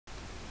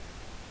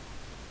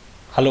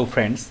Hello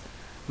friends,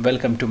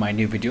 welcome to my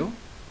new video.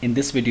 In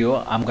this video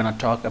I'm gonna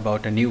talk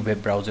about a new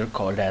web browser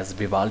called as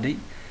Vivaldi.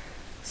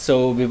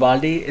 So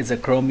Vivaldi is a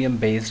Chromium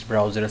based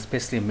browser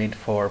especially made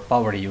for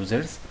power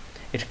users.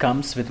 It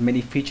comes with many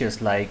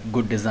features like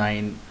good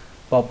design,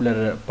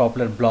 popular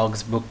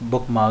blogs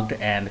bookmarked,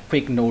 and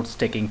quick notes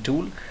taking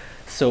tool.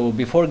 So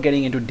before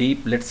getting into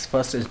deep, let's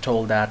first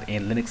install that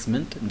in Linux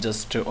Mint.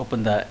 Just to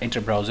open the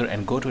Enter browser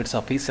and go to its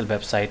official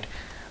website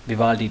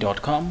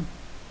vivaldi.com.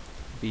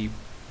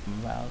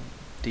 Vivaldi.com.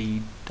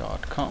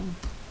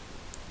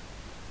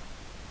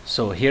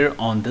 So here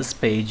on this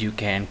page you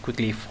can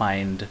quickly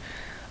find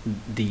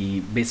the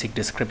basic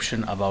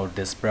description about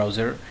this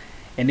browser.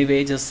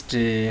 Anyway, just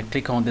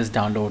click on this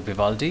download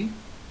Vivaldi,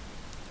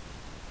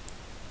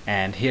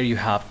 and here you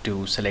have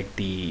to select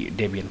the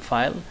Debian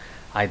file,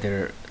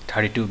 either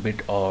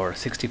 32-bit or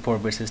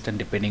 64-bit system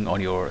depending on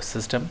your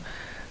system.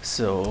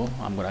 So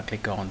I'm gonna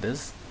click on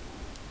this,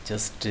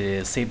 just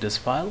save this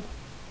file.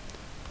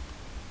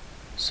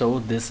 So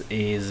this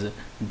is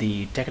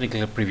the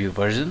technical preview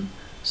version,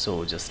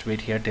 so just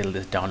wait here till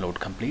this download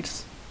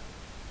completes.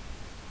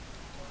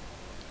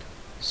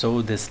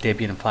 So this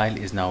Debian file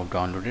is now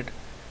downloaded.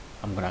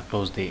 I'm gonna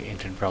close the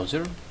internet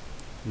browser.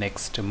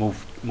 Next,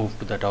 move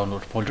to the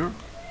download folder.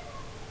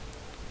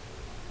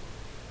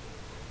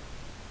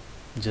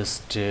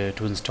 Just to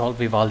install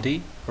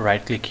Vivaldi,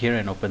 right click here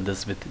and open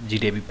this with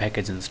GDB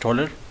package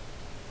installer.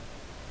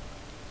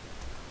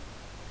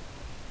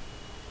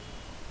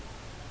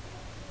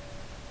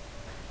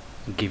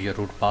 Give your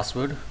root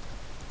password.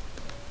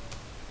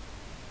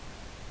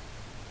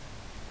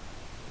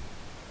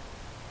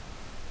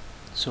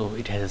 So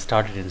it has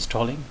started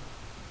installing.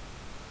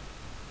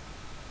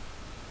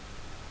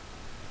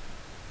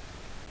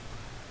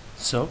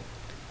 So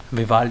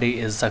Vivaldi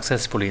is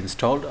successfully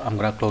installed. I'm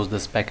gonna close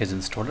this package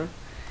installer,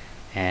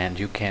 and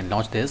you can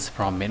launch this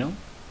from menu.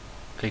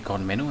 Click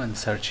on menu and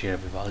search here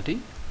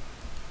Vivaldi.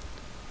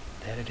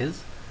 There it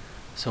is.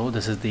 So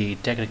this is the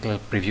technical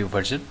preview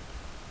version.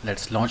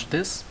 Let's launch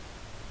this.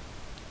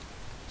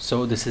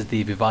 So this is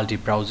the Vivaldi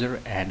browser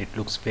and it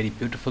looks very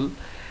beautiful.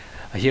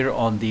 Here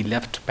on the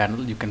left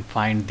panel you can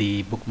find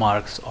the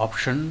bookmarks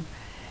option,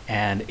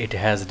 and it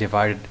has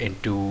divided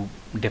into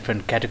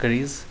different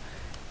categories,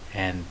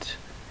 and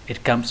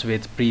it comes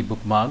with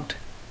pre-bookmarked.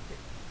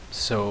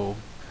 So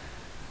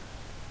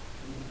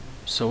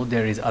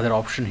there is other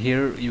option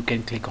here. You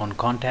can click on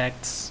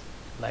contacts,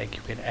 like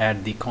you can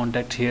add the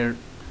contact here,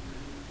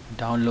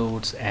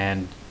 downloads,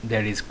 and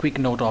there is quick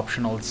note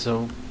option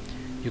also.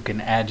 You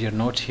can add your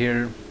note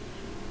here.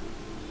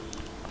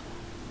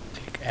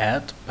 Click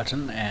add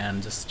button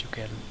and just you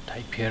can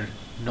type here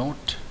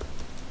note,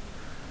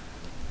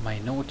 my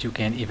note. You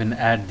can even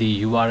add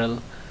the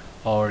URL,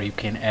 or you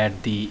can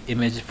add the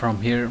image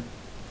from here.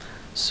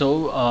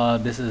 So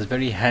this is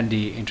very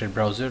handy internet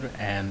browser,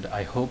 and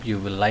I hope you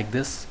will like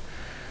this.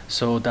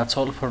 So that's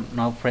all for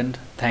now, friend.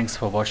 Thanks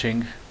for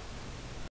watching.